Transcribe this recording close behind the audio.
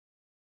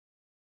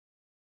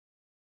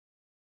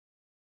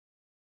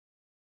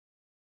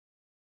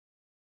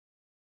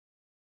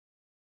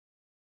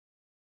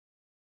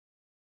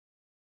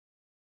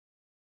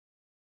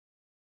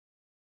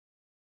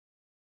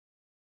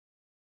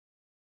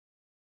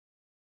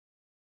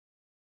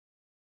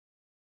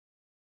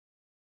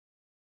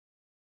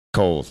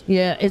cold.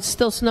 Yeah, it's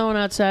still snowing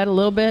outside a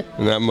little bit.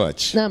 Not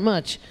much. Not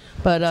much.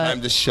 But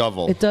time to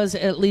shovel. It does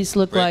at least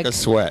look Break like a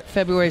sweat.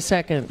 February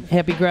 2nd.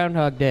 Happy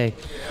Groundhog Day.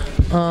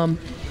 All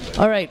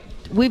right.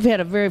 We've had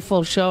a very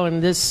full show,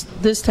 and this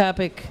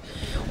topic,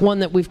 one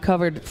that we've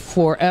covered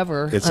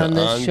forever it's on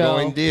this show. It's an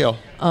ongoing deal.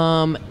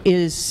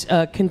 Is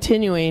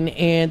continuing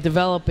and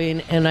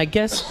developing, and I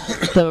guess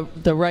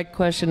the right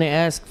question to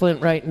ask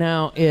Flint right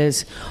now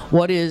is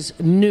what is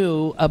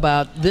new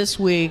about this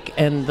week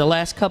and the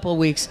last couple of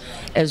weeks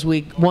as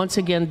we once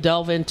again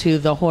delve into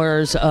the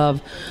horrors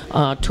of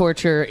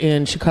torture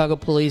in Chicago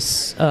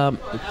police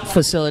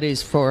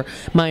facilities for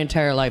my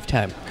entire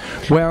lifetime.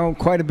 Well,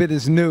 quite a bit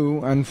is new,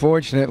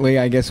 unfortunately,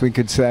 I guess we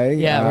could say.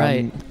 Yeah,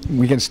 right.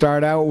 We can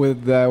start out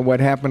with what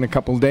happened a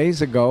couple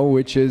days ago,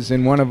 which is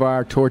in one of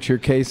our torture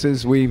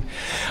cases, we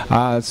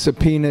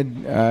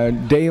subpoenaed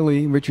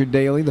Richard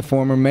Daley, the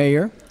former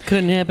mayor.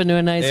 Couldn't happen to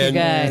a nicer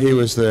guy. He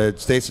was the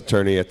state's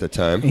attorney at the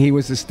time. He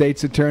was the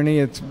state's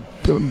attorney at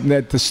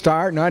the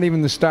start, not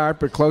even the start,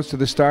 but close to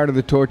the start of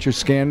the torture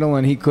scandal,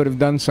 and he could have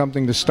done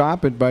something to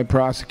stop it by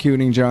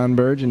prosecuting John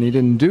Burge, and he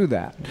didn't do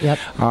that. Yep.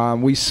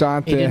 We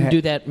sought he didn't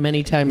do that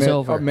many times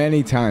over.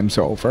 Many times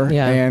over.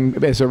 Yeah.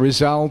 And as a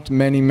result,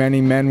 many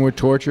men were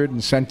tortured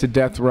and sent to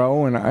death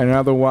row and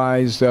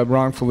otherwise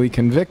wrongfully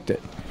convicted.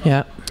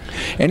 Yeah.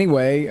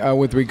 Anyway,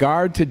 with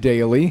regard to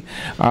Daley,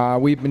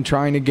 we've been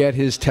trying to get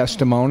his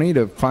testimony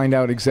to find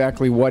out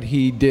exactly what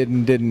he did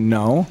and didn't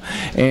know.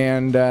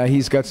 And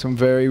he's got some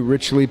very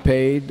richly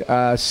paid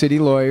city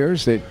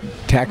lawyers that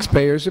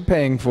taxpayers are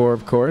paying for,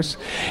 of course.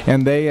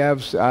 And they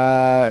have,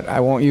 I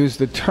won't use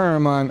the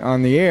term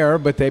on the air,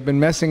 but they've been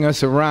messing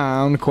us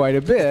around quite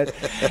a bit.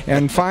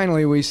 And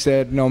finally we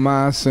said no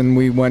mas, and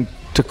we went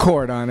to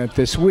court on it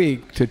this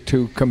week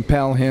to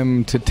compel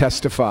him to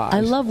testify.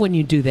 I love when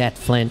you do that,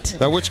 Flint.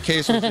 Now, which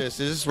case was this?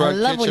 Is this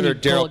Ron Kitchen or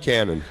Daryl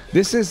Cannon?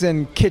 This is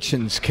in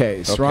Kitchen's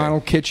case. Okay.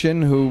 Ronald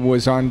Kitchen, who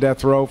was on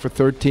death row for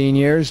 13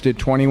 years, did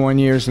 21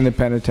 years in the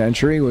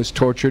penitentiary, was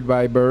tortured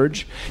by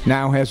Burge,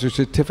 now has a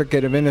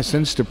certificate of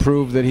innocence to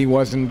prove that he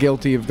wasn't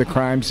guilty of the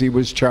crimes he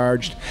was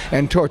charged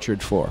and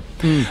tortured for.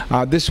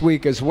 This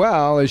week as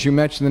well, as you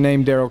mentioned the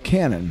name Daryl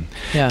Cannon.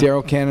 Yeah.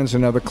 Daryl Cannon's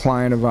another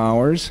client of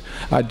ours.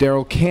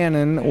 Daryl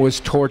Cannon was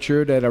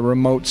tortured at a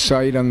remote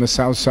site on the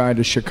south side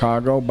of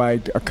Chicago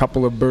by a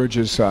couple of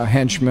Burge's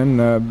henchmen,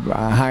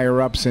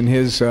 higher-ups in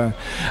his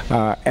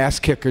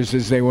ass-kickers,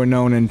 as they were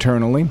known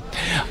internally,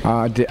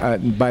 by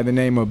the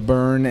name of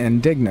Byrne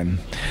and Dignan.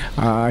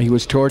 He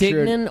was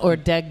tortured. Dignan or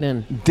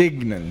Degnan?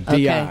 Dignan, Okay.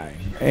 D-I.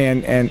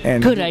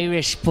 And good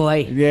Irish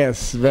boy.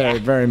 Yes,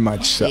 very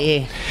much so.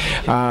 Yeah.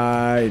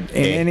 And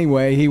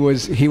anyway, he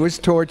was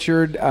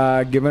tortured,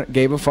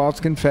 gave a false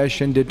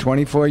confession, did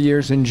 24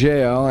 years in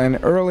jail, and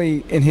early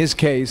in his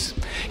case,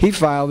 he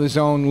filed his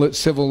own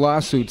civil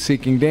lawsuit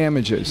seeking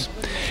damages.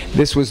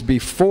 This was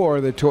before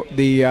the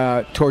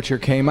torture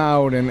came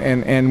out,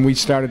 and we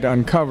started to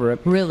uncover it.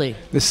 Really?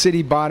 The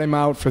city bought him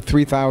out for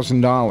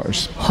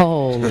 $3,000.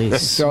 Holy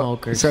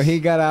smokers! So he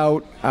got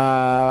out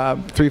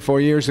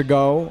 3-4 years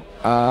ago.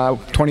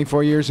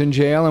 24 years in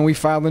jail, and we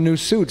filed a new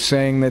suit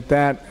saying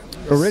that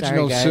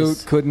original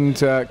suit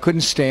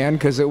couldn't stand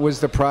because it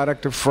was the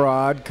product of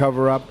fraud,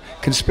 cover-up,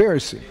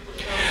 conspiracy.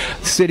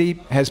 The city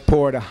has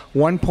poured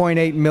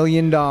 $1.8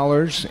 million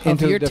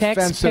into your the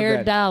defense taxpayer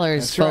of it.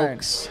 dollars, That's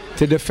folks. Right.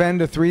 To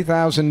defend a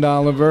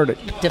 $3,000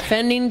 verdict.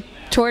 Defending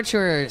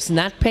torturers,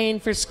 not paying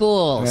for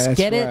schools. That's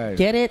Get right. it?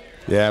 Get it?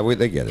 Yeah,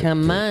 they get it.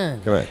 Come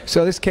on.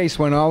 So this case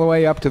went all the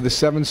way up to the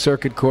 7th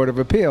Circuit Court of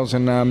Appeals,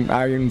 and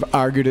I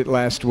argued it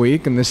last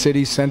week, and the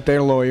city sent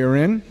their lawyer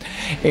in,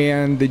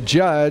 and the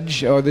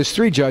judge, there's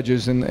 3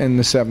 judges in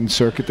the 7th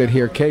Circuit that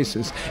hear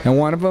cases, and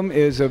one of them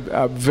is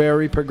a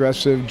very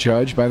progressive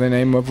judge by the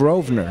name of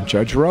Rovner,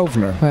 Judge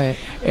Rovner. Right.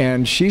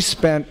 And she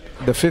spent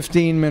the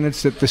 15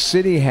 minutes that the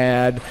city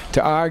had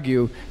to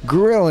argue,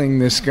 grilling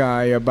this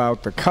guy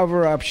about the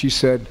cover-up. She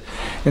said,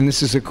 and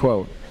this is a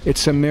quote,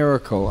 "It's a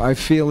miracle. I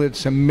feel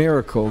it's a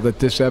miracle that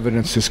this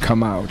evidence has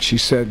come out." She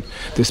said,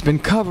 "There's been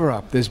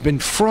cover-up, there's been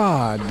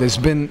fraud, there's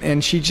been,"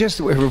 and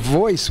her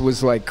voice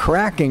was like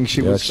cracking.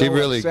 She was so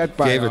really upset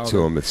by gave it to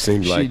him, it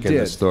seemed like, in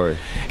the story.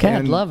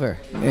 God love her.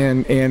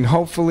 And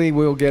hopefully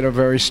we'll get a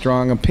very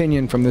strong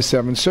opinion from the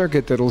 7th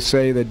Circuit that'll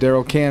say that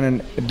Daryl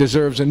Cannon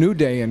deserves a new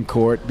day in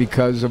court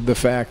because of the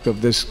fact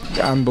of this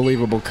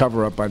unbelievable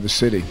cover-up by the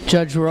city.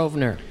 Judge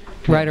Rovner.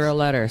 Write her a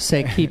letter.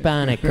 Say, keep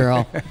on it,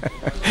 girl.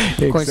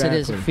 Of course, it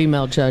is a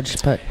female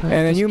judge, but... And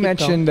then you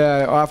mentioned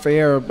off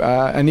air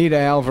Anita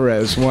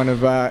Alvarez, one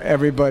of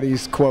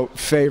everybody's, quote,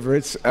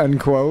 favorites,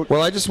 unquote.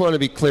 Well, I just want to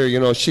be clear. You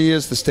know, she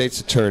is the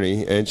state's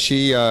attorney, and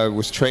she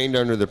was trained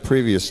under the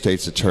previous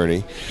state's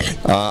attorney.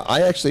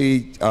 I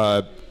actually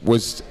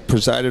was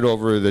presided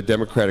over the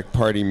Democratic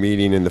Party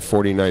meeting in the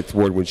 49th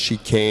Ward when she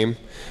came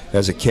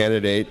as a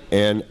candidate,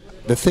 and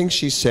the things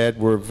she said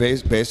were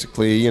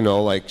basically, you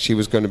know, like she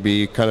was going to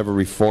be kind of a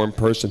reformed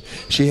person.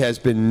 She has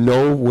been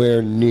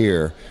nowhere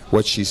near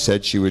what she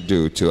said she would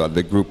do to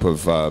the group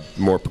of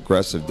more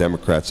progressive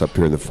Democrats up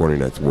here in the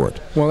 49th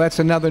Ward. Well, that's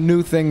another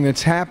new thing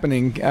that's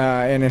happening,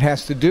 and it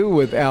has to do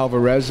with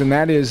Alvarez, and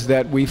that is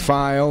that we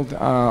filed,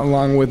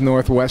 along with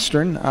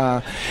Northwestern,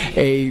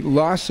 a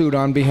lawsuit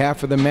on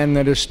behalf of the men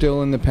that are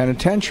still in the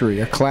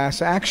penitentiary, a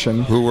class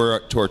action. Who were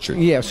tortured?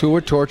 Yes, who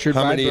were tortured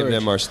by How many Burge. of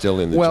them are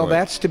still in the Well, joint?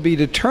 that's to be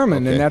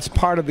determined, Okay. and that's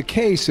part of the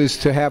case, is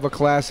to have a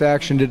class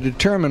action to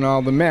determine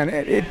all the men.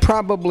 It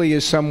probably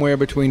is somewhere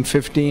between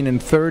 15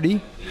 and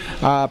 30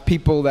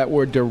 people that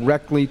were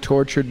directly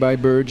tortured by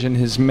Burge and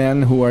his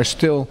men who are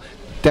still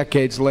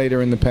decades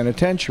later in the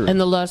penitentiary. And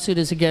the lawsuit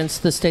is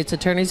against the state's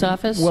attorney's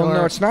office? Well, or?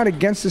 no, it's not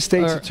against the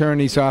state's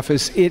attorney's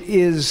office. It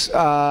is,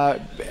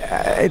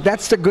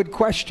 that's a good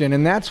question,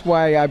 and that's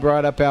why I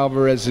brought up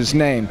Alvarez's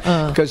name,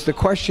 because the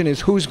question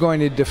is who's going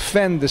to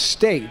defend the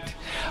state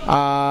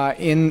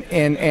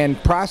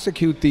and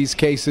prosecute these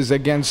cases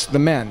against the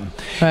men.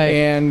 Right.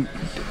 And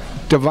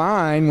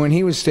Devine, when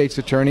he was state's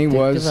attorney,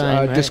 was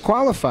Devine, right.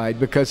 disqualified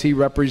because he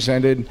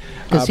represented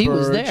Because he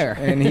was Burge, there.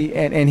 and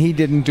he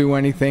didn't do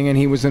anything, and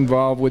he was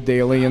involved with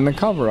Daley in the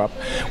cover-up.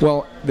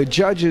 Well, the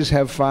judges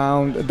have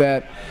found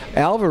that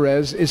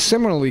Alvarez is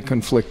similarly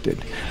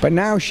conflicted, but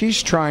now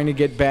she's trying to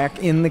get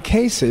back in the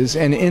cases,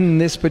 and in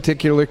this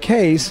particular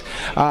case,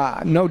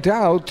 no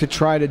doubt to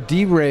try to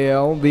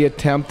derail the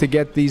attempt to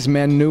get these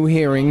men new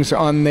hearings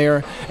on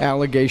their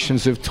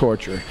allegations of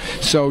torture.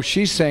 So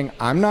she's saying,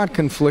 I'm not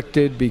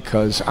conflicted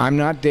because I'm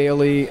not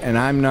Daley and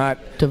I'm not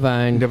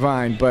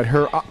Devine,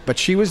 but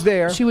she was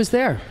there. She was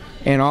there.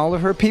 And all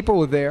of her people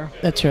were there.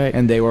 That's right.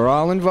 And they were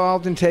all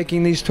involved in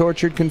taking these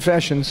tortured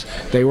confessions.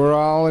 They were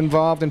all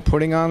involved in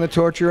putting on the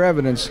torture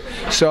evidence.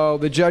 So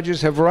the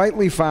judges have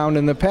rightly found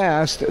in the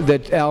past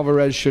that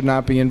Alvarez should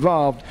not be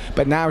involved,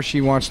 but now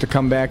she wants to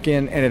come back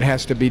in, and it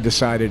has to be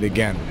decided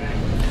again.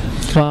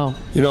 Wow.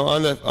 You know,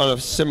 on a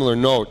similar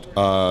note,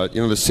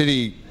 you know, the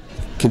city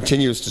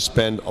continues to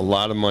spend a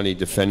lot of money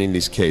defending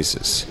these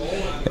cases.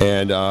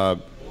 And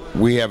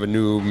we have a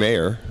new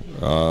mayor,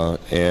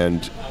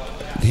 and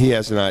he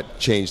has not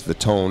changed the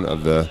tone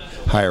of the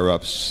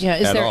higher-ups Yeah,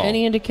 is at there all.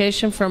 any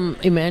indication from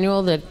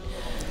Emmanuel that...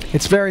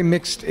 It's very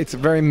mixed. It's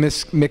very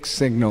mixed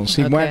signals.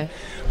 He went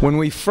when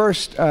we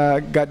first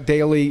got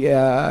Daley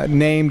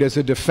named as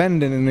a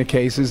defendant in the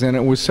cases, and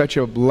it was such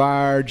a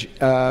large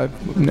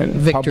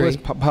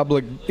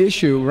public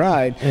issue,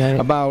 right?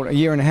 About a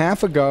year and a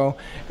half ago,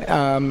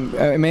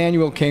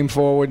 Emmanuel came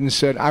forward and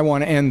said, I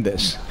want to end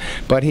this.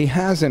 But he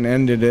hasn't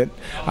ended it.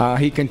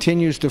 He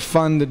continues to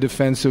fund the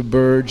defense of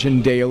Burge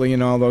and Daley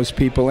and all those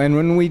people. And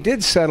when we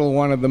did settle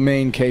one of the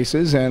main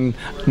cases, and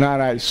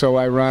not so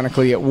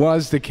ironically, it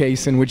was the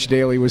case in which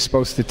Daley was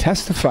supposed to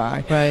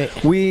testify,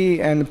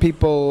 we and the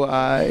people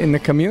in the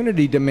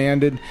community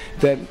demanded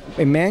that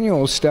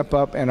Emmanuel step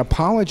up and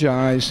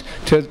apologize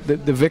to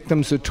the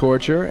victims of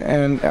torture,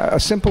 and a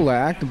simple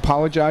act,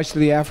 apologize to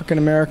the African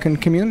American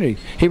community.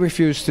 He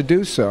refused to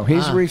do so.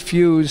 He's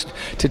refused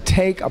to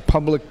take a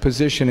public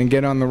position and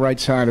get on the right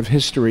side of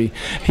history.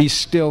 He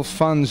still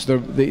funds the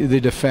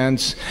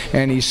defense,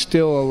 and he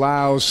still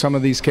allows some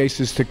of these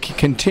cases to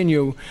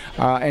continue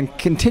and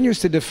continues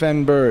to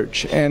defend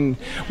Burge. And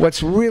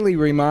what's really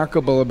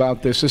remarkable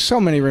about this, there's so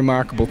many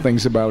remarkable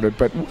things about it,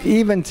 but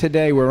even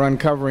today we're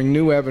uncovering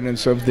new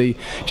evidence of the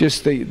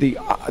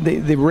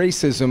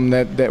racism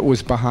that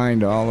was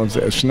behind all of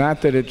this.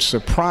 Not that it's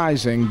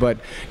surprising, but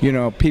you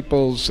know,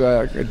 people's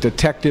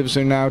detectives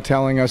are now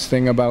telling us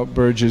things about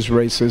Burge's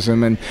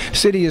racism, and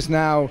city is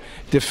now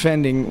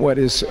defending what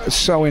is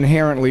so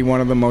inherently one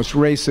of the most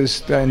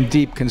racist and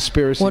deep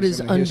conspiracies. What is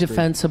in history.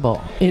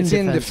 Indefensible? It's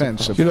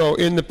indefensible. You know,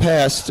 in the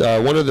past,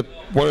 one of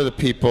the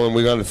people, and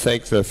we want to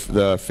thank the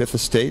Fifth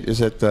Estate,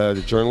 is it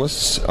the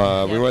journalists? We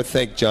want to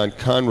thank John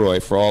Conroy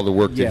for all the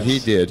work that he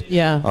did.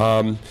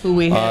 Who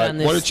we had on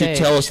this Why don't you stage.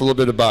 tell us a little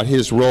bit about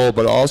his role,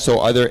 but also,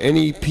 are there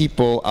any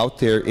people out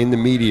there in the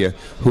media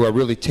who are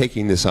really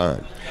taking this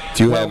on?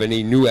 Do you have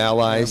any new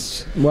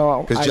allies?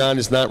 Well, because John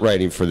is not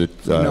writing for the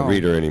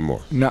Reader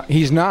anymore. No,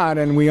 he's not,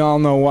 and we all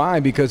know why,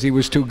 because he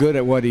was too good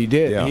at what he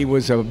did. He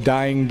was a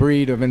dying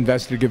breed of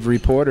investigative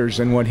reporters,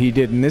 and what he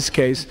did in this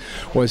case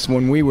was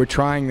when we were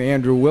trying the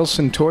Andrew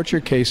Wilson torture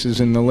cases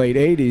in the late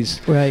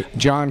 80s,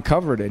 John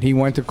covered it. He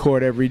went to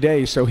court every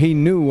day, so he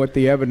knew what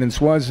the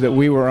evidence was that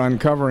we were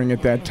uncovering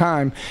at that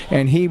time,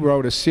 and he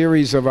wrote a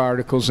series of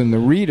articles in the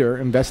Reader,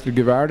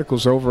 investigative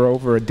articles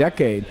over a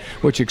decade,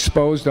 which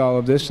exposed all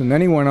of this, and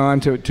then he went on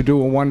to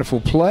do a wonderful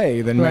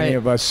play that many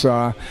of us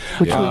saw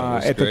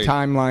at the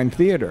Timeline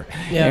Theater.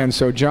 And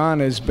so John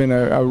has been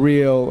a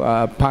real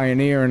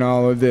pioneer in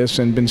all of this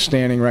and been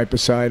standing right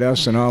beside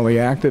us and all the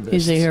activists.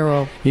 He's a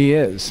hero. He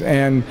is.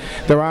 And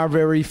there are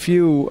very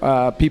few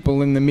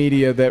people in the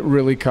media that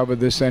really cover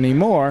this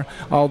anymore,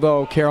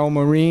 although Carol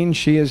Maureen,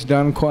 she has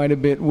done quite a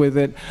bit with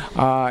it.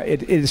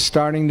 It is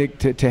starting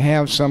to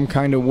have some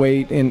kind of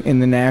weight in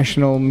the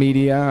national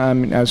media. I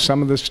mean,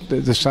 some of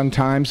the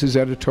Sun-Times has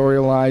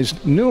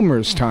editorialized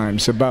numerous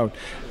times about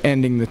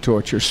ending the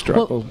torture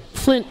struggle. Well,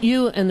 Flint,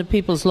 you and the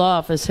People's Law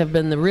Office have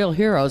been the real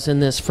heroes in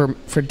this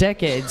for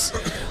decades.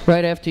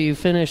 Right after you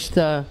finished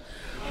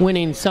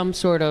winning some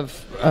sort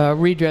of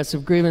redress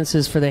of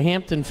grievances for the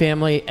Hampton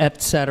family,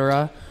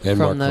 etc.,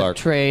 from the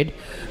trade,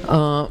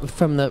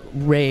 from the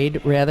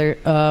raid, rather,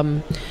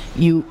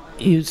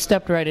 you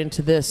stepped right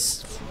into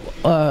this.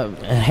 They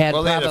had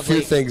a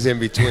few things in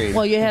between.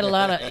 Well, you had a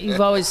lot of.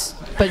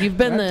 You've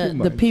been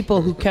the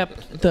people who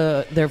kept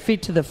their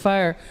feet to the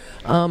fire.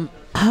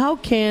 How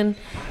can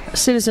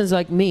citizens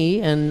like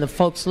me and the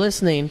folks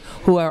listening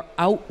who are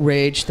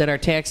outraged that our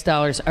tax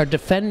dollars are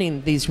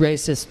defending these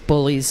racist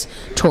bullies,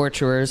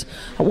 torturers,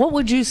 what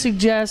would you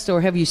suggest, or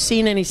have you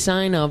seen any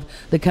sign of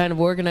the kind of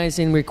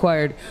organizing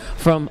required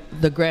from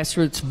the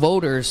grassroots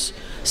voters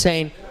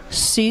saying,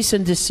 cease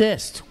and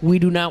desist. We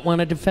do not want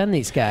to defend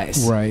these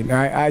guys. Right.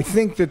 I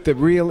think that the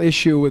real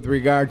issue with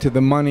regard to the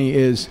money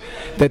is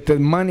that the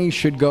money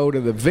should go to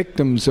the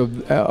victims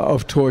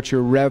of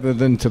torture rather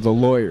than to the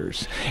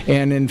lawyers.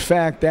 And in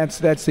fact, that's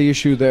the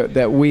issue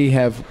that we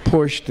have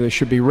pushed. There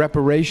should be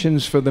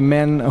reparations for the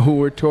men who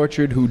were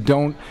tortured who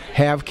don't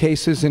have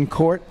cases in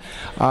court,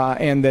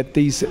 and that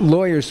these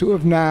lawyers who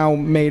have now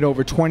made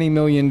over $20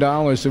 million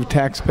of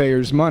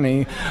taxpayers'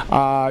 money,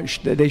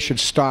 they should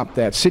stop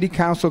that. City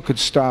Council could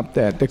stop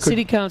that.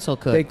 City Council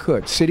could. They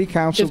could. City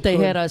Council if they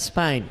could. had a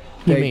spine.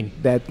 You mean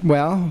that?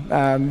 Well,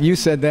 you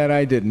said that,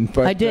 I didn't.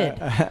 But I did,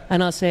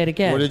 and I'll say it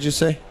again. What did you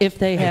say? If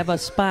they have a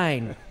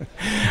spine.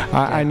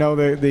 I know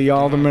the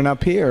alderman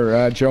up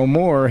here, Joe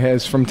Moore,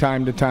 has from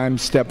time to time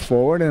stepped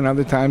forward, and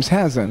other times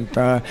hasn't.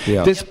 At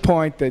this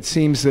point, it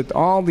seems that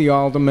all the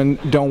aldermen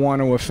don't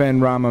want to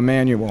offend Rahm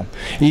Emanuel.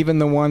 Even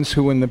the ones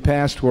who in the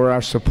past were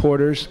our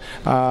supporters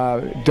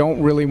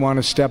don't really want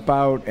to step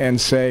out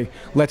and say,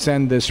 let's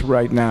end this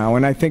right now.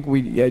 And I think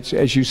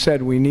as you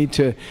said, we need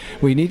to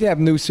have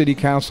new city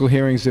council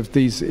hearings if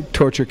these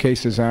torture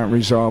cases aren't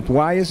resolved.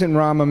 Why isn't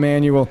Rahm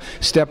Emanuel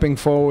stepping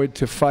forward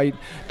to fight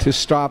to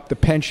stop the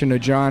pension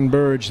of John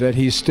Burge that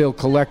he's still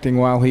collecting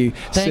while he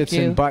sits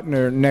in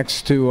Butner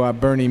next to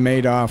Bernie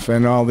Madoff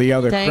and all the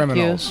other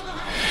criminals?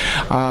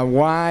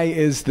 Why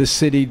is the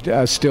city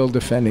still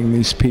defending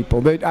these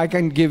people? I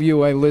can give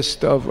you a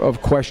list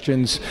of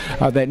questions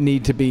that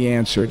need to be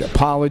answered.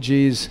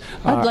 Apologies,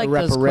 I'd like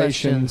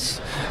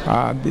reparations.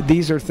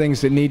 These are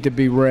things that need to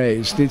be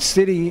raised. The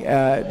city,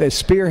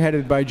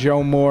 spearheaded by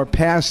Joe Moore,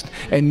 passed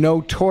a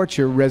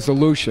no-torture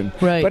resolution,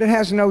 but it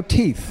has no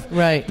teeth.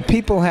 Right.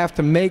 People have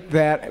to make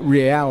that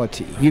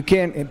reality. You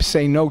can't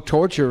say no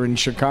torture in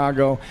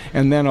Chicago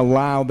and then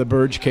allow the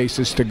Burge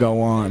cases to go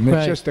on.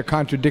 It's just a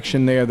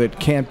contradiction there that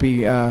can't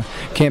be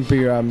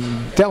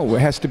dealt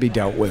with. Has to be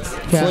dealt with.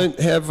 Flint,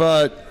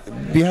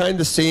 behind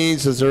the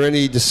scenes, is there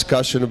any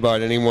discussion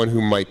about anyone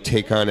who might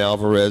take on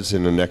Alvarez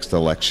in the next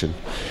election?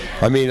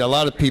 I mean, a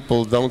lot of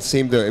people don't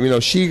seem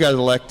to. She got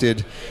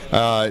elected.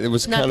 It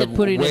was not kind that of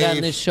putting it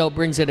on this show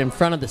brings it in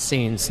front of the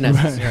scenes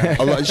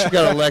necessarily. She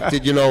got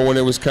elected, when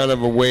it was kind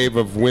of a wave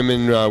of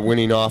women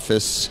winning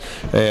office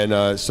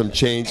and some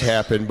change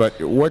happened.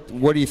 But what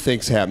do you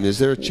think's happened? Is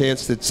there a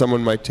chance that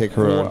someone might take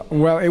her on?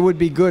 Well, it would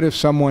be good if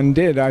someone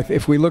did.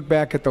 If we look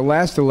back at the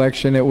last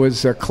election, it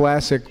was a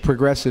classic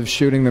progressive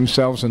shooting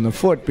themselves in the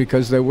foot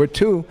because there were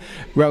two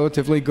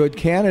relatively good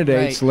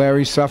candidates,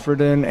 Larry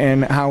Suffredin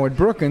and Howard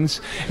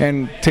Brookins,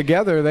 and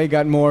together they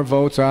got more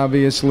votes,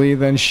 obviously,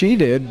 than she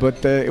did,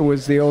 but it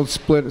was the old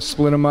split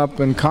them up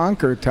and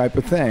conquer type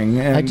of thing.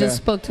 And I just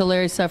spoke to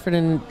Larry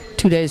Suffredin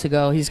 2 days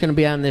ago. He's going to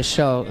be on this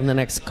show in the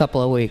next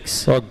couple of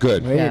weeks. Oh,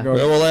 good. There you go.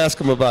 Well, we'll ask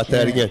him about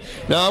that again.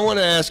 Now, I want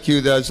to ask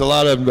you, there's a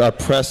lot of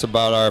press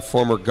about our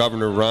former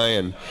Governor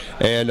Ryan,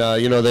 and,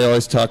 they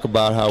always talk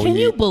about how Can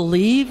you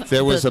believe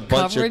there was the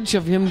coverage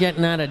of him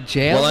getting out of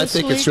jail? Well, I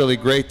think it's really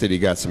great that he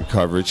got some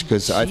coverage,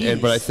 but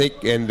I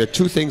think the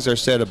two things are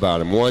said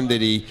about him. One,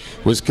 that he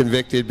was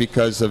convicted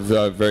because of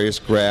various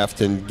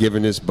graft and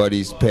given his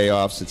buddies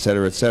payoffs, et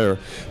cetera, et cetera.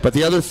 But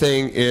the other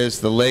thing is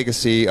the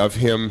legacy of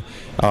him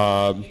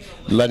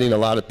letting a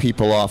lot of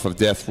people off of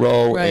death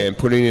row and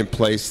putting in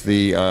place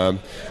the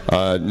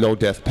no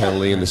death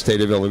penalty in the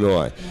state of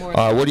Illinois.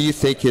 What do you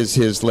think is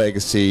his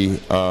legacy?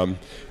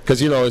 Because,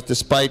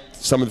 despite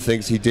some of the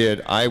things he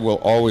did, I will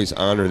always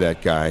honor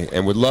that guy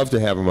and would love to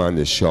have him on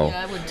this show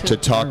to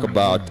talk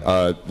about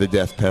the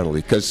death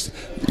penalty because,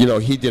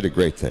 he did a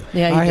great thing.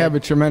 Yeah, I have a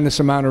tremendous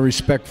amount of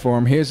respect for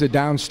him. Here's a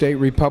downstate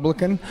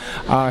Republican.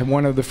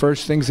 One of the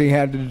first things he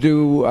had to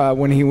do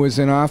when he was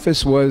in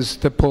office was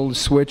to pull the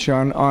switch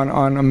on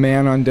a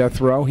man on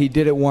death row. He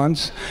did it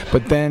once,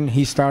 but then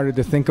he started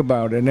to think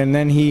about it. And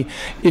then he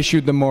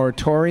issued the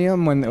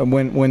moratorium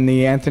when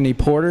the Anthony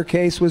Porter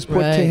case was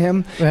put to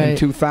him in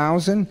 2000.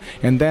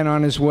 And then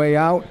on his way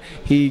out,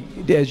 he,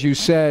 as you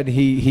said,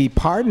 he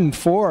pardoned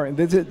 4.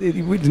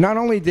 Not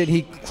only did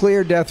he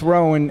clear death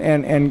row and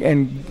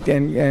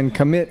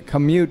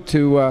commute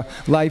to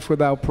life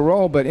without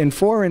parole, but in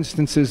 4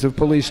 instances of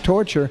police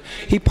torture,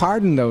 he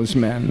pardoned those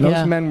men.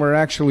 Those men were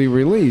actually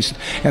released,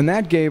 and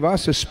that gave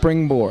us a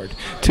springboard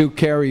to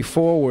carry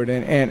forward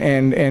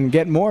and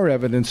get more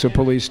evidence of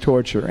police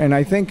torture. And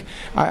I think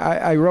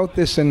I wrote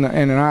this in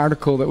an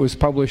article that was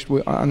published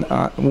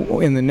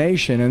in The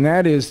Nation, and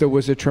that is there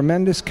was a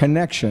tremendous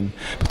connection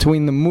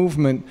between the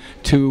movement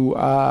to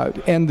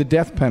end the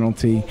death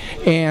penalty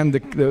and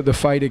the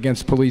fight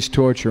against police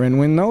torture. And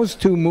when those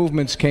two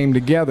movements came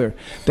together,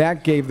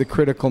 that gave the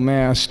critical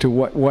mass to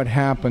what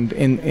happened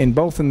in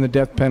both in the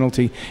death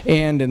penalty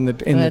and in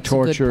the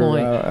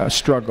torture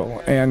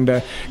struggle.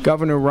 And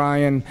Governor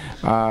Ryan,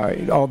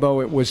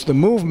 although it was the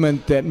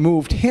movement that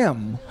moved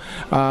him,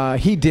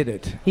 he did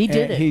it. He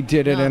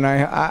did it, and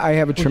I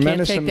have a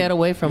tremendous. Can't take that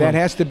away from him. That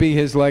has to be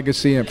his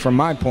legacy, from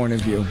my point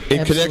of view.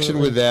 In connection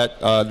with that,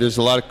 there's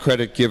a lot of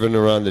credit given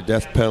around the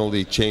death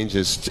penalty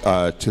changes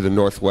to the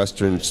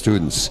Northwestern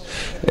students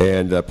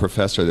and a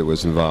professor that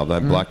was involved.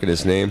 I'm blocking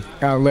his name.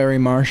 Larry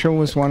Marshall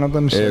was one of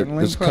them, certainly.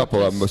 There's a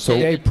couple of them.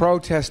 So,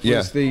 protest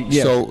was the...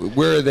 Yeah. So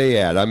where are they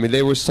at? I mean,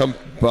 there was some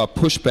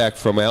pushback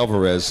from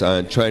Alvarez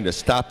on trying to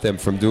stop them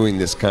from doing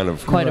this kind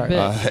of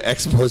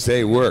expose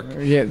work.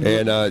 Yeah.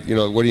 And,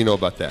 what do you know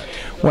about that?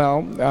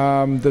 Well,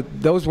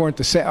 those weren't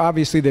the same.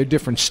 Obviously, they're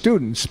different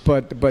students,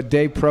 but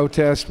day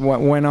protest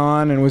went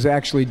on and was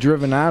actually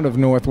driven out of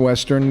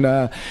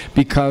Northwestern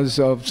because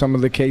of some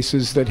of the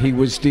cases that he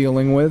was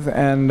dealing with.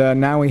 And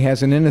now he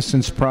has an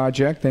innocence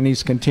project, and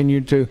he's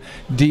continued to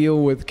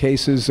deal with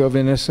cases of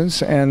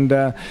innocence. And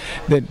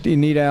that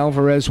Anita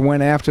Alvarez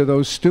went after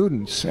those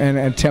students and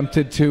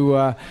attempted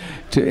to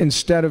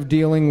instead of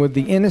dealing with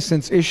the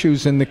innocence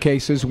issues in the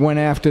cases, went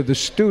after the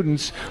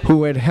students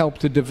who had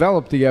helped to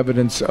develop the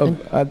evidence of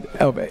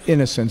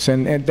innocence,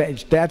 and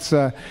that's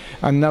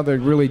another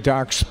really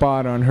dark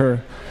spot on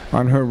her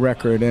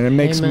record, and it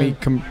makes me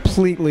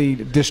completely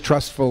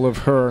distrustful of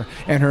her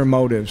and her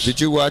motives.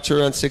 Did you watch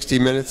her on 60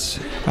 Minutes?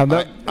 I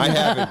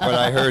haven't, but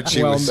I heard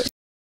she was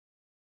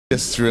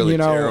just really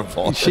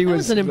terrible. That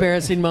was an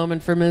embarrassing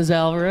moment for Ms.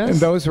 Alvarez. And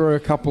those were a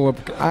couple of...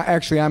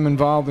 Actually, I'm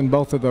involved in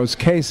both of those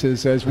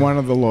cases as one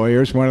of the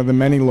lawyers, one of the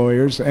many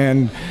lawyers,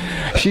 and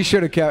she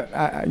should have kept...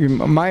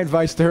 my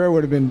advice to her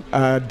would have been,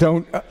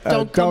 don't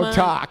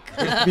talk,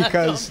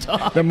 because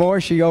the more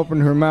she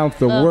opened her mouth,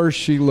 the worse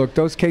she looked.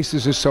 Those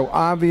cases are so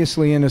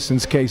obviously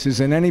innocence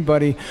cases, and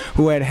anybody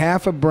who had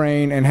half a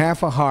brain and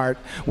half a heart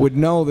would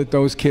know that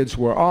those kids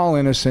were all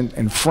innocent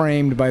and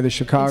framed by the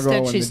Chicago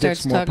and the Dixmoor police. Instead,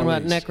 she starts talking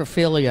about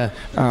necrophilia.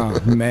 Oh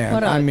man!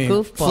 What a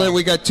goofball. Flint,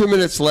 we got 2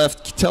 minutes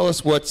left. Tell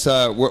us what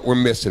we're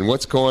missing.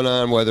 What's going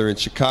on, whether in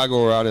Chicago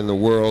or out in the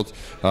world,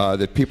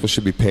 that people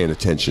should be paying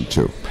attention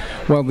to.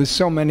 Well, there's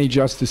so many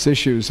justice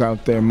issues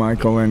out there,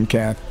 Michael and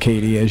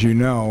Katie, as you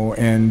know,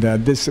 and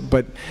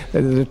but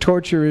the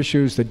torture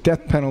issues, the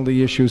death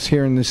penalty issues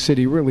here in the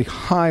city really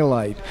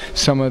highlight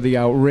some of the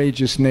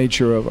outrageous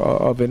nature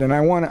of it. And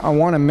I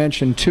want to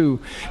mention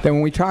too that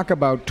when we talk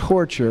about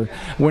torture,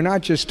 we're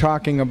not just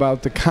talking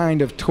about the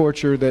kind of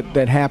torture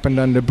that happened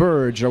under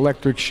Burge,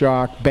 electric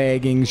shock,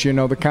 baggings,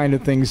 the kind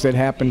of things that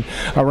happen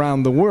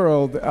around the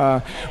world.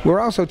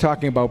 We're also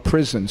talking about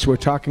prisons. We're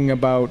talking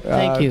about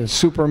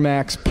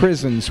supermax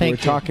prisons. We're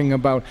talking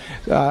about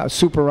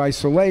super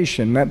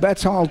isolation.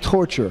 That's all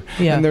torture.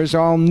 Yeah. And there's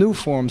all new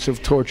forms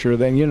of torture.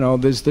 Then,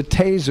 there's the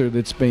taser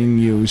that's being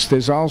used.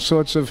 There's all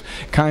sorts of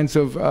kinds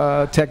of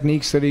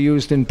techniques that are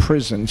used in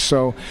prison.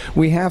 So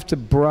we have to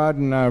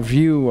broaden our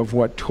view of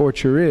what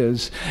torture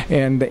is.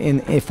 And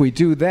if we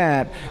do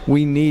that,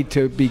 we need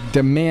to be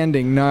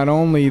demanding not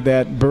only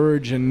that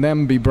Burge and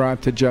them be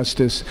brought to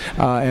justice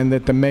and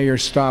that the mayor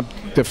stop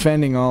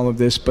defending all of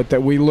this, but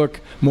that we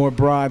look more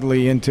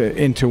broadly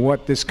into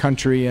what this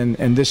country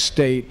and this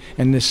state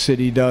and this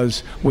city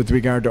does with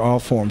regard to all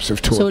forms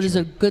of torture. So it is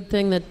a good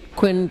thing that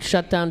Quinn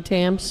shut down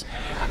TAMS?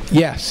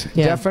 Yes,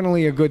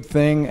 definitely a good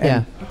thing,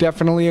 and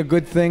definitely a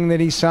good thing that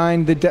he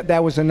signed.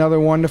 That was another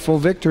wonderful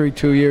victory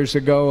 2 years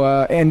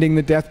ago, ending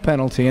the death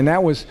penalty, and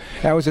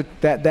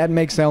that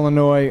makes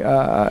Illinois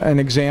an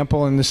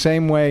example in the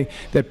same way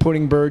that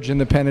putting Burge in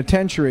the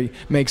penitentiary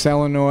makes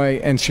Illinois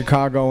and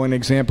Chicago an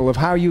example of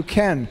how you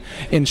can,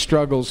 in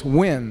struggles,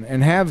 win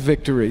and have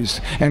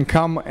victories and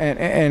come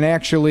and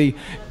actually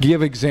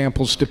give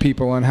examples to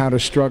people on how to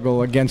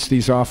struggle against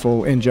these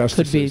awful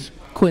injustices. Could be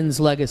Quinn's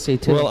legacy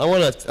too. Well, I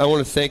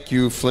want to thank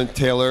you, Flint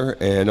Taylor,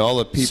 and all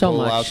the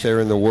people out there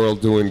in the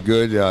world doing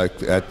good,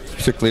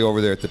 particularly over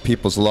there at the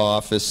People's Law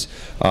Office.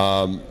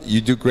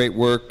 You do great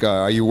work.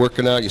 Are you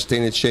working out? You're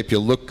staying in shape. You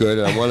look good.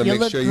 I want to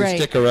make sure you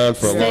stick around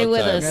for a long time. Stay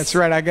with us. That's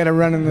right. I got to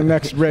run in the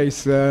next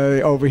race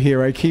over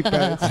here. I keep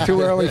it's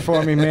too early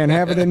for me, man.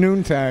 Have it at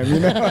noontime.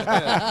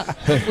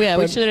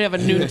 We should have a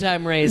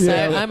noontime race.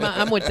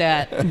 I'm with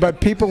that.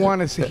 But people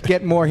want to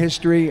get more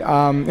history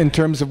in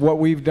terms of what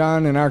we've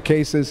done in our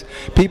cases.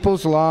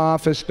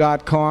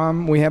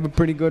 peopleslawoffice.com. We have a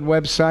pretty good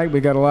website. We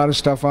got a lot of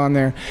stuff on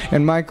there.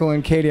 And Michael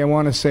and Katie, I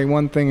want to say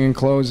one thing in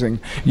closing.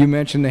 You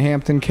mentioned the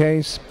Hampton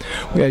case.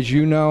 As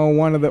you know,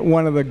 one of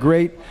the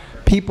great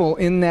people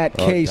in that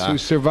case who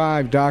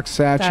survived, Doc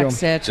Satchel. Doc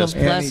Satchel, and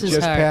bless he his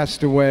just heart.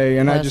 passed away.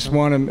 And I Bless just him.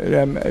 want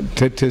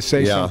to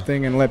say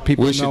something and let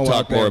people know. We should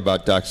talk more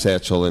about Doc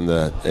Satchel in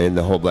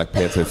the whole Black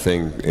Panther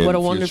thing in What a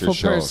future wonderful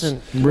shows.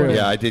 person. Really?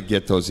 Yeah, I did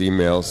get those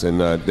emails, and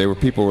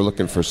people were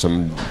looking for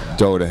some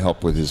dough to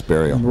help with his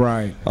burial.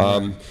 Right. I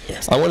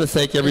want to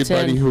thank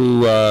everybody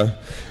who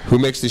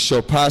makes this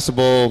show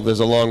possible.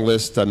 There's a long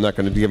list. I'm not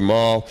going to give them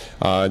all.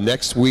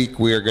 Next week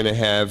we are going to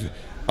have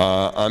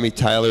Ami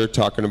Tyler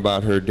talking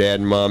about her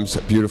dad and mom's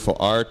beautiful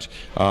art.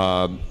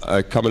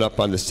 Coming up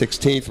on the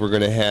 16th, we're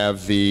going to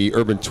have the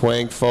Urban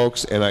Twang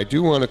folks, and I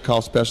do want to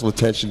call special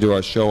attention to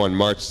our show on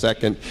March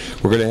 2nd.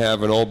 We're going to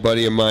have an old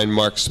buddy of mine,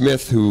 Mark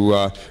Smith, who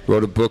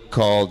wrote a book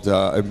called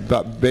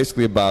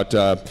basically about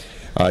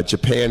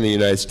Japan and the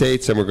United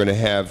States, and we're going to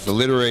have the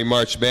Literary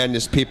March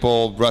Madness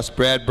people, Russ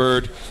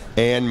Bradford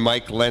and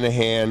Mike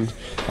Lenahan,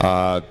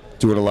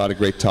 doing a lot of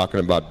great talking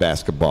about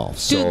basketball.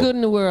 Do good in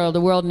the world.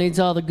 The world needs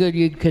all the good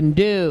you can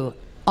do.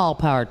 All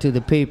power to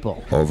the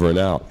people. Over and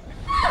out.